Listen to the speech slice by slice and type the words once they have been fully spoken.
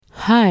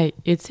Hi,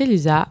 it's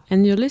Elisa,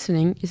 and you're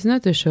listening. It's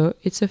not a show,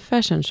 it's a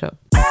fashion show.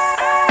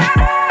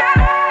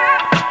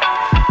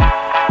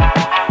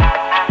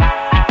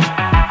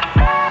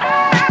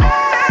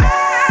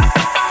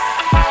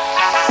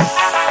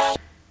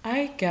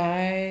 Hi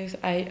guys,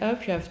 I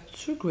hope you have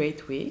two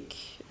great weeks.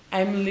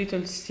 I'm a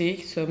little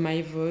sick, so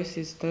my voice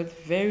is not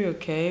very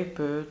okay,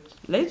 but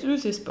let's do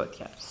this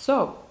podcast.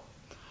 So,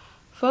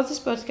 for this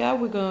podcast,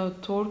 we're gonna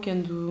talk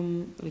and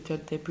do a little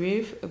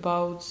debrief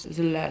about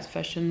the last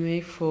fashion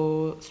week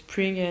for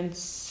spring and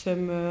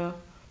summer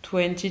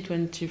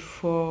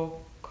 2024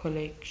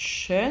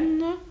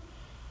 collection.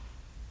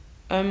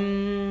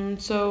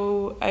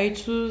 So I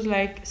choose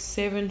like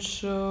 7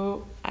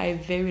 show. I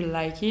very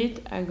like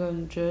it. I'm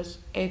gonna just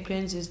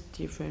explain this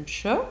different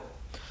show.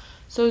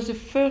 So the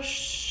first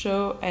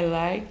show I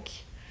like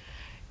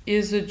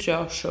is the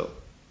Dior show.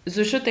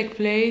 The show takes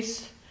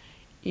place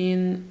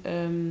in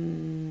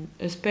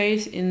a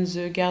space in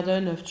the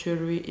Garden of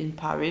Jewelry in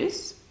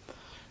Paris.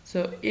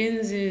 So in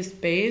this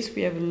space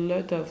we have a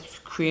lot of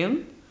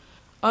screen.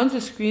 On the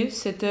screen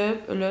set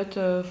up a lot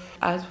of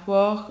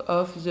artwork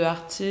of the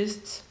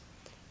artist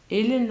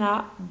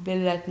Elena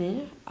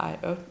Bellatni. I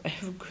hope I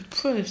have a good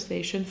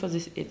pronunciation for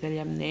this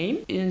Italian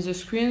name. In the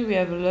screen we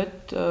have a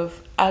lot of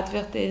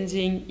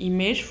advertising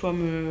image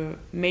from a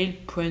male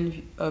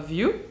point of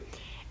view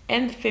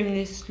and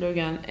feminist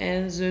slogan.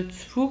 And the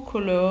two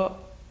color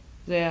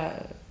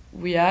that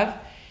we have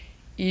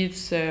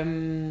it's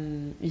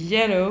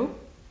yellow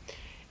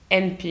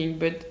and pink,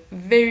 but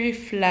very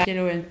flash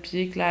yellow and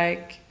pink,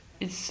 like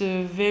it's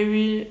a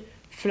very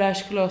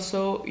flash color,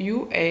 so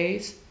you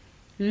always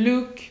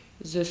look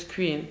the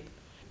screen.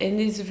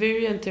 And it's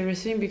very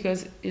interesting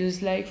because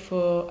it's like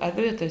for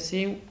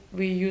advertising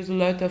we use a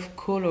lot of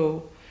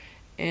color,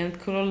 and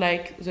color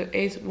like the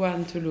eighth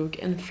one to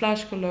look, and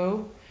flash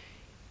color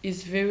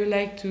is very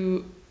like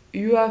to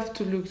you have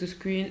to look the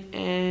screen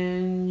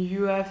and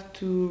you have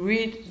to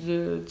read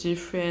the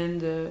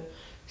different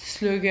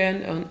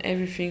slogan on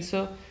everything,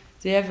 so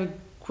they have a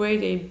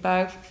great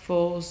impact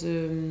for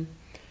the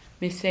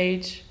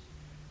message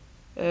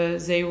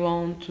they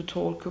want to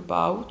talk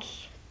about.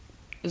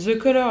 The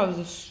color of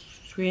the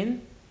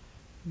screen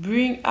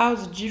bring out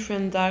the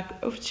different dark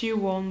outfits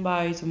worn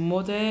by the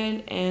model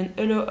and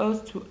allow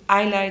us to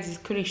highlight this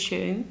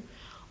collection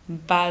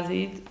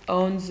based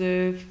on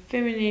the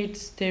feminine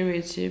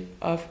stereotype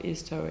of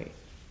history.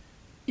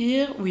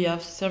 Here we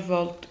have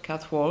several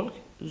catwalks.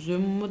 The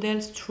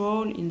models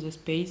stroll in the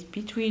space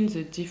between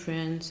the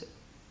different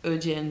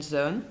audience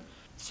zones.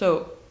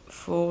 So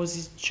for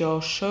this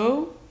Dior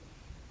show,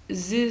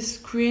 this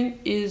screen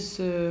is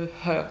the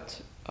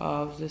heart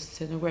of the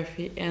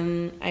scenography,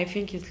 and I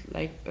think it's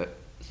like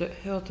the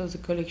heart of the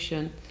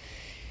collection.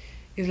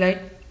 It's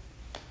like,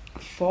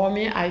 for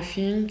me, I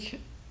think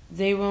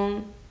they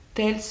want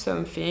tell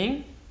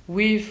something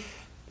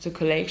with the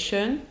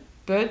collection,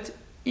 but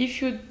if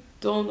you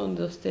don't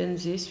understand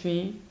this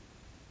thing,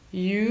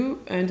 you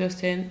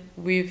understand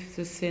with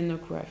the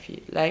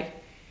scenography. Like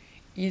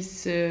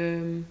it's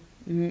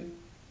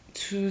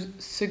two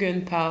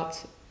second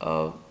part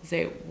of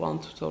they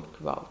want to talk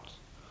about.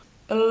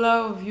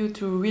 Allow you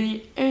to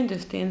really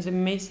understand the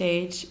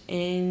message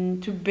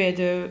and to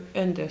better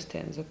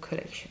understand the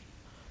collection.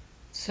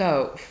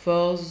 So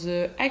for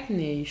the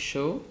Acne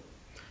show,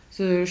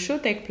 the show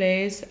takes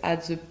place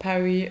at the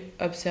Paris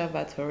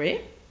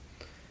Observatory.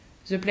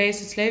 The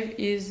place itself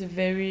is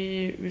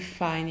very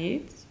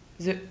refined.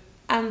 The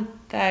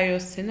entire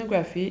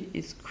scenography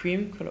is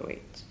cream colored.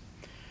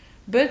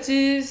 But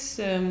this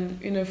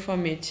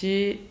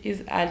uniformity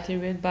is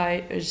altered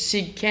by a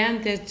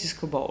gigantic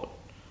disco ball.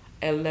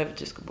 I love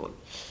disco ball.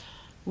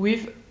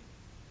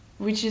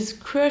 Which is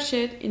crushed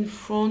in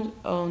front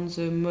on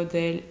the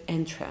model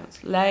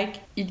entrance. Like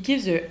it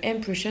gives the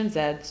impression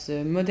that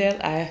the model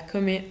are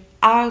coming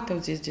out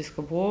of this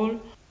disco ball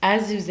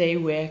as if they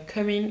were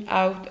coming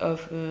out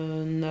of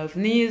an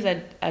ovni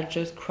that had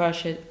just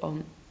crashed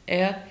on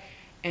air.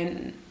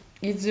 And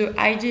it's the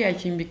idea, I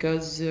think,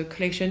 because the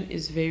collection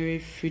is very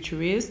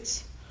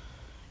futurist,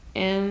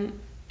 and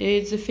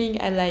it's the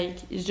thing I like.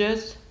 It's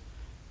just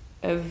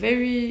a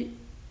very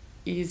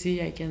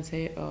easy, I can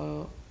say,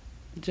 or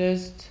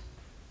just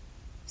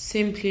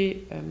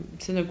simply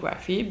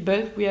scenography,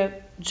 but we have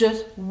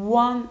just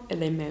one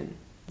element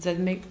that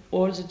make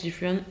all the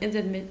difference and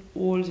that make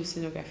all the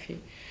scenography,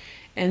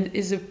 and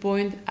is the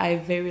point I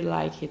very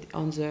like it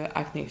on the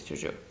Acne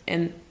Studio.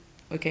 And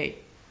okay,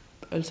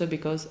 also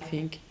because I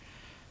think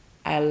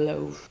I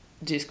love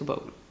disco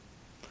ball.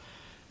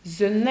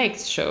 The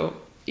next show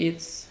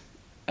it's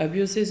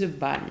obviously the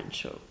Balmain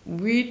show.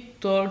 We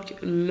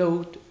talk a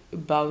lot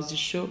about the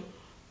show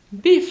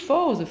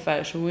before the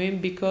fashion week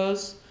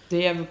because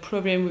they have a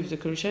problem with the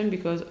collection,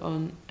 because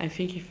on, I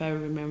think if I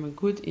remember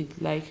good,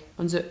 it like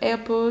on the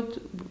airport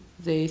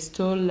they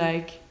stole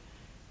like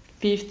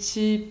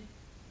 50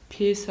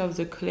 pieces of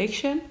the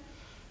collection.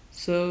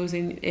 So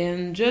they,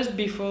 and just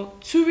before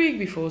 2 weeks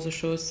before the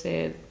show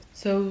said,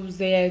 so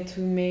they had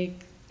to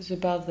make the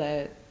part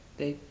that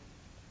they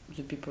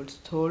the people's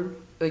stall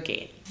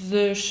again.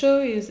 The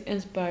show is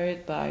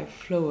inspired by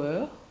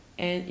Flower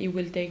and it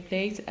will take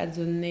place at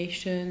the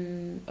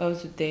Nation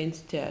of the Dance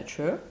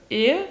Theatre.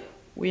 Here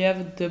we have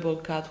a double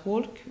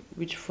catwalk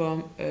which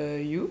form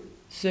a U.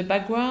 The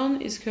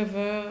background is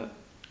covered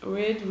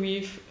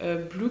with a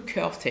blue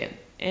curtain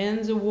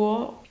and the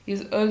wall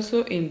is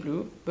also in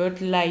blue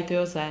but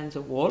lighter than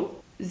the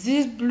wall.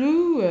 This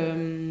blue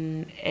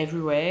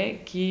everywhere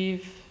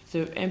gives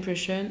the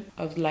impression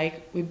of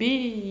like we're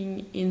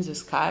being in the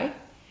sky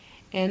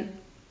and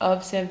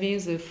observing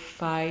the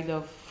field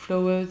of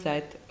flowers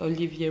that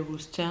Olivier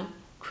Rousteing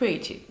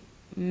created.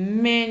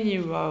 Many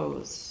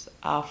roses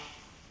are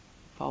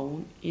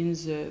found in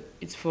the.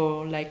 It's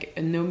for like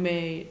an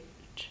homage.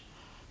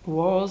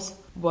 Rose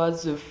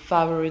was the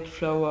favorite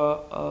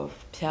flower of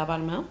Pierre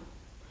Balmain,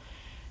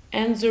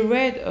 and the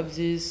red of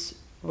this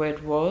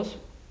red rose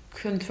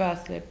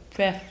contrasts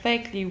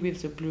perfectly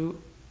with the blue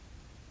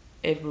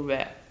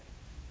everywhere.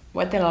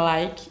 What I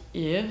like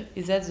here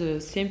is that the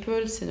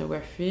simple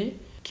scenography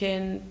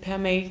can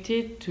permit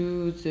it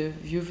to the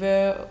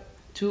viewer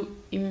to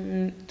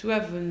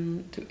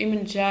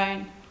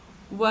imagine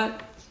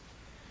what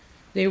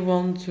they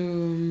want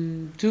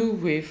to do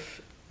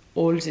with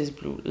all this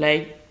blue.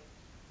 Like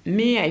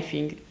me, I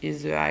think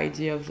is the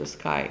idea of the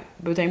sky,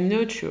 but I'm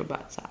not sure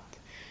about that.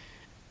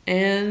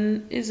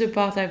 And it's the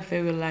part I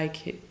very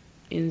like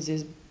in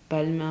this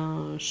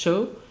Balmain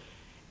show,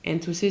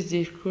 and to see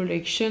this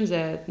collection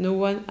that no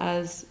one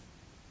has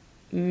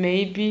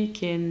maybe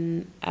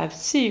can have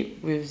seen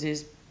with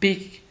this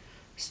big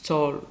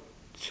stall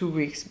 2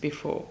 weeks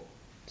before.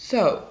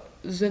 So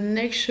the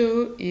next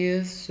show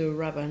is the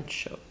Rabanne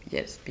show.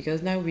 Yes,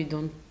 because now we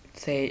don't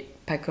say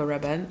Paco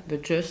Rabanne,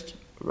 but just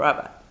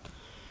Rabanne.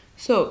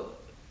 So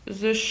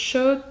the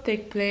show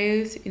takes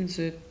place in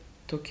the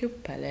Tokyo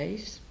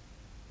Palace.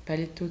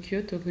 Palais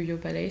Tokyo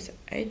Palace,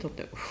 I don't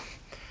know.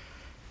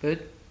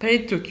 But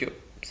Palais Tokyo,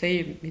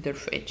 say Middle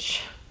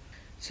French.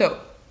 So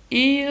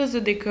here the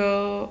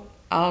decor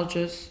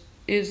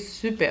is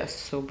super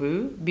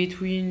sober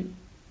between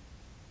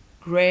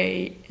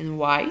gray and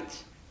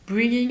white,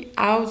 bringing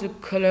out the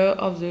color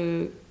of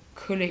the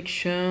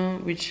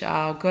collection, which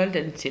are gold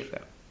and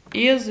silver.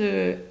 Here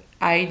the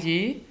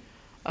idea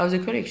of the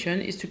collection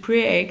is to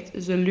create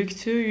the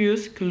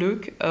luxurious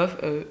look of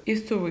a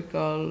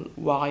historical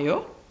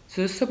warrior.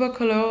 The sober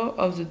color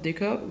of the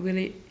decor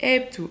really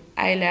help to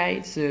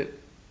highlight the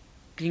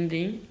bling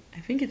bling. I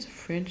think it's a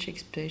French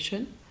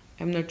expression,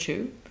 I'm not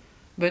sure,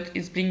 but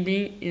it's bling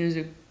bling in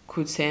the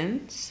good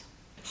sense.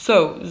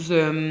 So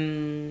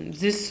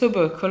this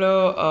sober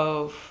color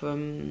of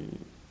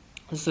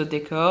the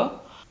decor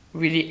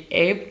really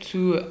help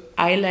to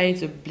highlight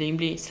the bling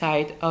bling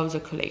side of the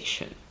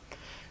collection.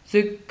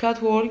 The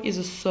catwalk is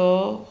a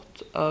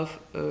sort of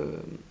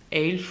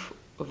elf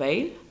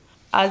veil,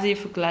 as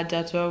if a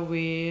gladiator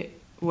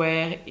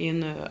were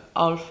in a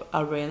half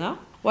arena.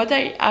 What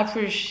I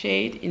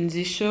appreciate in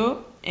this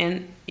show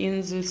and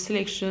in the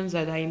selections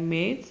that I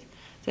made,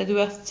 that we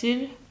are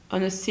still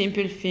on a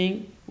simple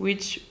thing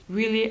which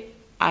really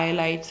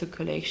highlights the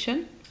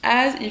collection,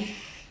 as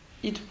if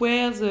it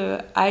were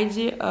the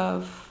idea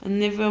of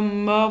an ever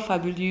more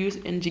fabulous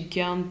and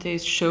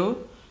gigantic show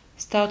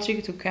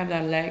starting to come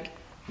down. Like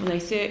when I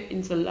say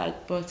in the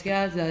last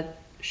podcast that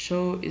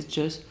show is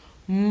just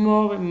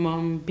more and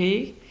more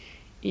big,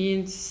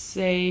 in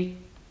say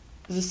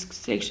the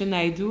section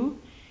I do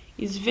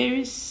is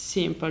very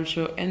simple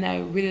show and I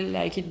really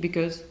like it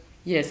because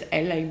yes,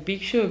 I like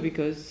big show,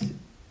 because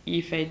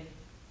if I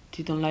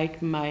didn't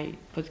like my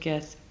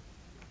podcast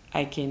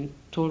I can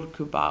talk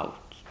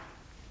about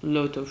a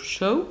lot of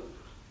show.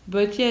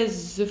 But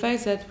yes, the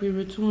fact that we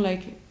return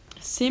like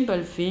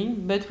simple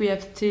thing but we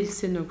have still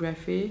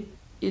scenography,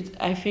 it's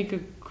I think a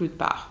good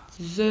part.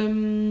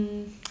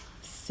 The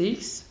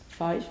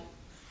five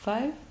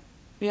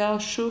we are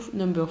show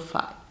number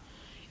 5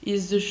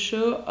 is the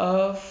show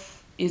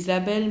of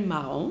Isabelle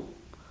Marant.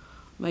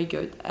 My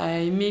god,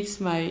 I mix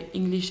my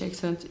English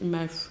accent in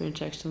my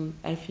French accent.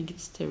 I think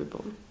it's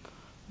terrible.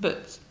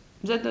 But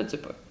that's not the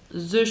point.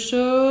 The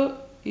show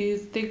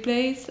take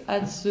place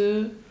at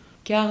the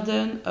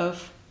Garden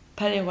of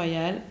Palais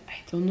Royal. I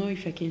don't know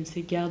if I can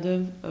say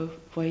Garden of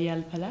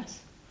Royal Palace.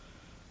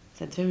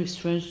 That's very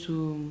strange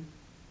to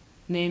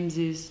name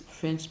this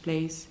French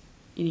place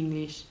in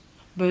English.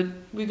 But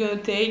we're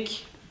gonna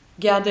take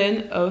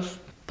Garden of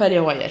Palais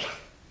Royal.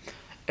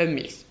 A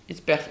mix. It's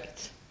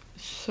perfect.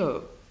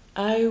 So,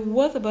 I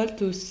was able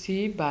to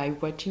see by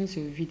watching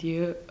the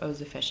video of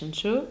the fashion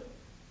show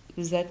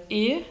that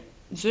here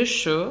the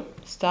show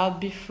starts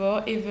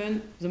before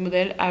even the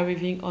model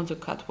arriving on the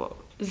catwalk.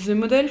 The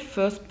model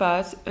first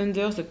passes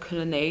under the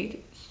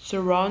colonnade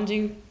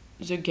surrounding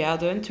the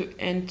garden to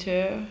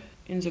enter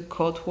in the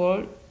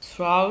catwalk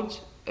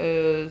throughout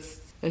a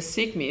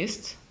thick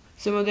mist.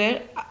 The model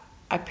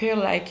appears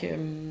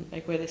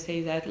like what I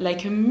say that,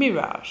 like a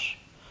mirage.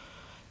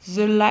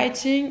 The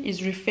lighting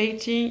is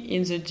reflecting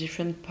in the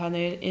different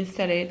panels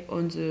installed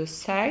on the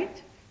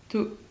side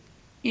to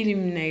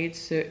illuminate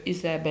the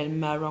Isabelle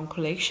Marant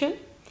collection.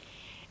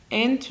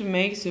 and to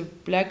make the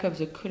black of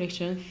the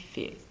collection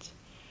filled,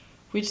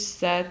 which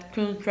that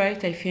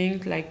contrast I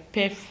think like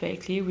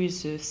perfectly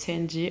with the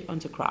Senji on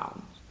the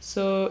ground.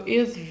 So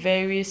it's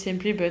very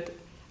simply, but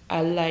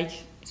I like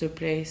the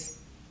place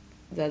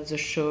that the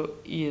show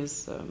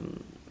is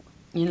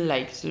in,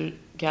 like the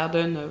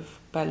garden of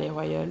Palais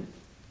Royal.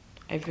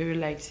 I very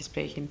like this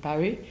place in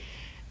Paris,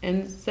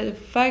 and the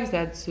fact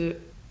that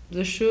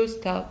the show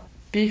starts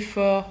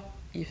before,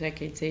 if I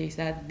can say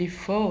that,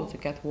 before the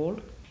catwalk.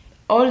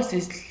 All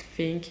these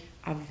things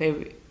are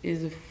very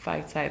is the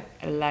fact that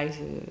I like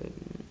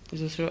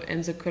the show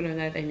and the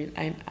colonnade. I mean,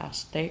 I'm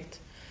architect.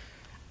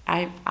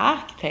 I'm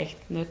architect,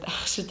 not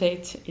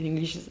architect. In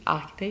English, is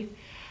architect.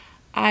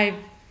 I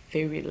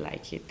very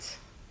like it.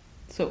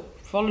 So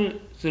for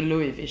the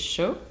Loewe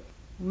show,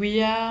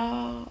 we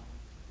are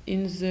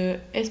in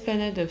the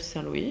Esplanade of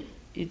Saint Louis.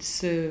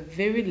 It's a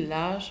very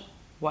large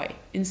white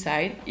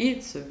inside.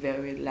 It's a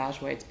very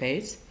large white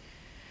space.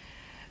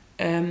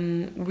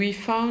 We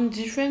found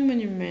different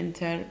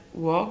monumental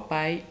work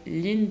by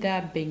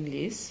Linda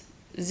Benglis.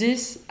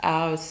 These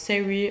are a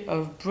series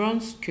of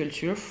bronze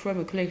sculptures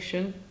from a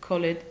collection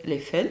called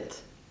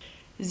L'Effet.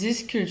 These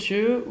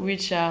sculptures,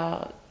 which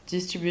are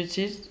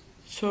distributed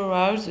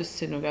throughout the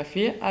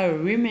scenography, are a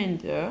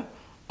reminder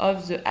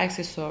of the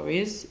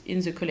accessories in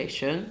the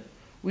collection,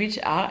 which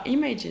are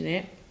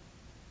imagined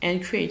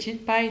and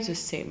created by the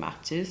same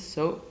artist,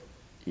 so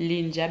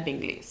Linda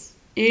Benglis.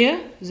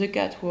 Here, the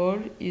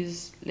catwalk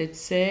is,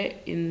 let's say,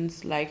 in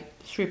like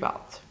 3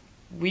 parts,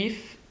 with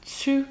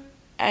 2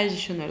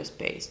 additional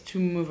space to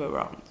move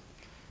around.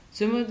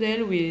 The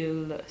model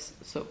will,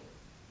 so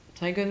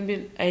I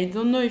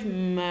don't know if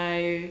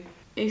my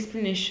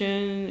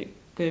explanation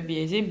gonna be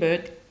easy,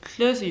 but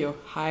close your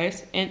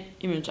eyes and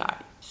imagine.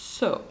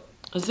 So,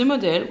 the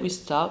model will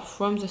start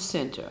from the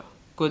center,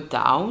 go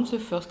down the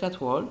first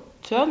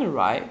catwalk, turn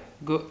right,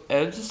 go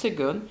up the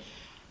second,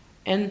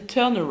 and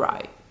turn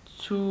right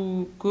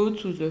to go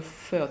to the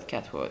third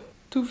catwalk,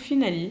 to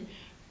finally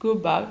go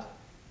back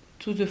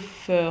to the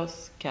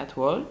first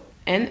catwalk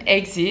and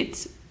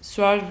exit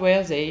through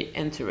where they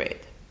entered.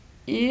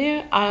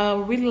 Here, I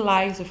really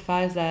like the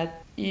fact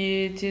that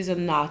it is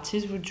an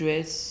artist who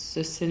draws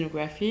the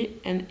scenography,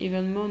 and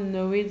even more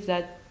know it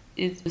that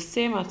it's the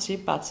same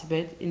artist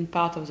participate in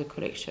part of the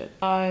collection.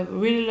 I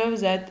really love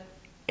that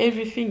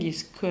everything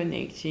is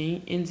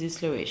connecting in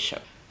this Loewe show.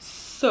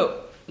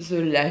 So,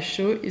 the last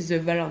show is the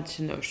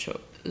Valentino show.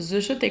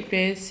 The show takes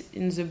place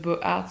in the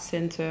Beaux-Arts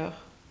Center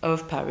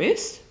of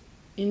Paris.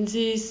 In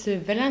this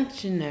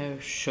Valentino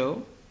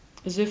show,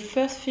 the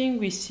first thing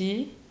we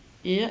see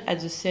here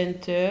at the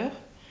center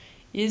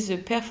is the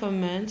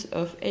performance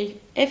of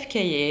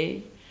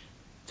FKA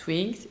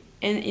Twigs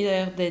and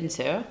other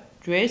dancers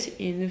dressed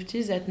in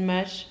outfits that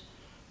match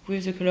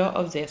with the color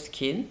of their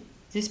skin.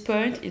 This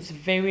point is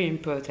very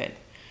important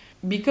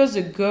because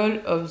the goal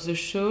of the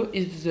show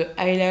is the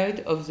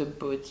highlight of the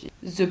body.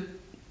 The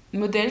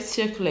models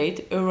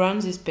circulate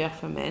around this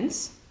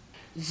performance.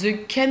 The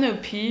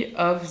canopy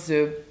of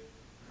the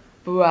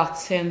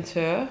Beaux-Arts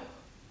Center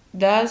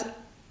does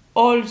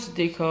all the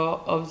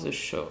decor of the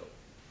show.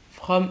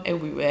 From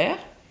everywhere,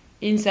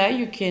 inside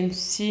you can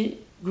see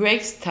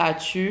great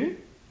statue,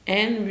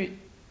 and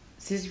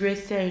this great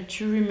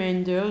statue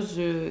reminders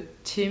the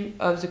theme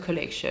of the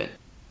collection.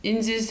 In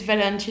this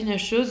Valentino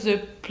show, the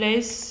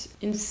place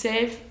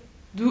itself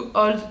do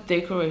all the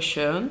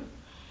decoration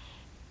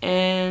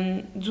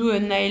and do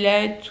an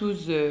highlight to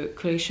the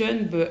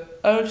collection, but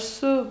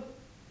also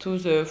to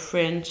the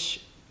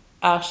French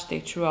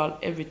architectural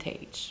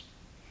heritage.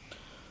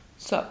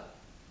 So,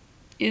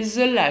 it's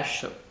the last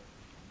show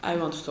I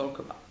want to talk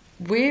about.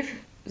 With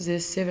the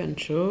 7th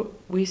show,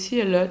 we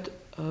see a lot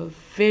of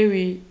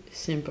very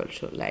simple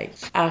show, like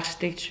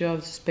architecture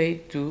of the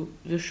space to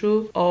the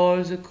show.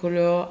 All the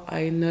color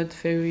are not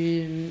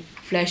very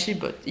flashy,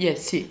 but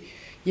yes,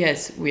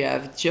 we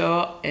have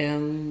Dior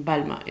and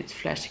Balmain. It's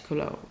flashy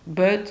color,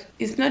 but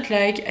it's not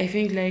like, I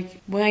think,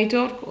 like when I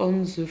talk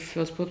on the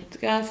first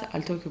podcast,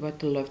 I'll talk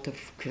about a lot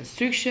of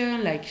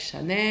construction, like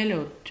Chanel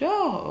or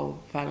Dior or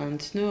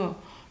Valentino, or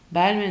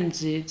Balmain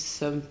did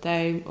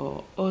sometime,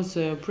 or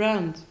other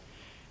brands.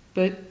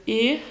 But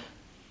here,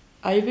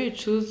 I will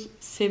choose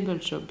simple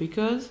show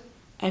because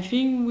I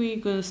think we're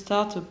gonna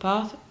start a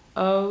part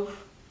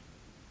of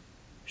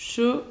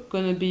show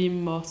gonna be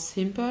more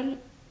simple.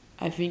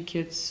 I think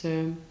it's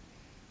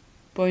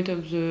point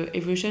of the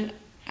evolution.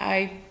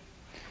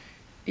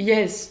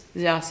 Yes,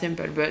 they are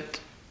simple, but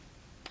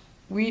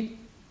we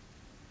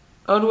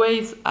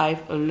always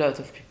have a lot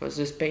of people.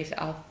 The space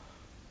are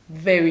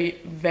very,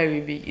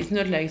 very big. It's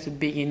not like the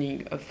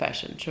beginning of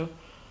fashion show,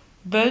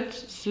 but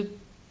the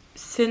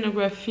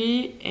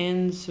scenography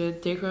and the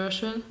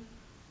decoration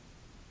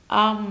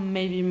are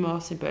maybe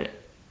more simple.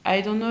 I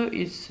don't know,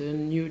 it's a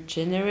new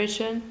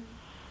generation.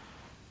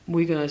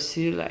 We're gonna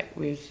see like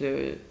with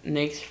the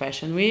next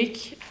fashion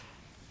week,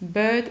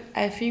 but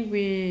I think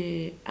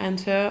we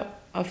enter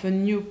of a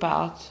new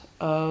part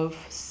of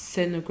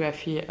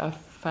scenography of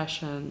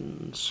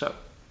fashion show.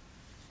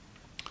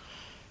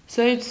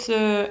 So it's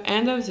the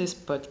end of this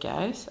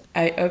podcast.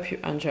 I hope you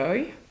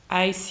enjoy.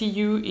 I see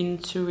you in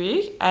 2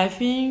 weeks. I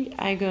think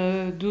I'm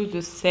gonna do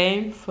the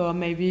same for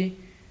maybe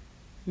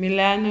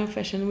Milano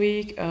Fashion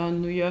Week or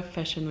New York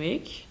Fashion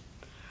Week.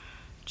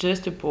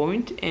 Just a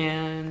point,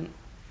 and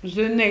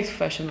the next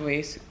Fashion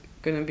Week is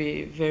gonna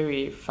be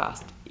very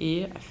fast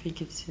here. I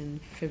think it's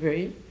in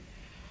February.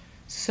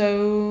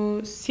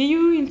 So see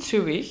you in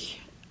 2 weeks.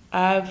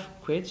 Have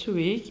a great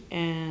week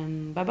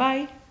and bye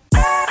bye.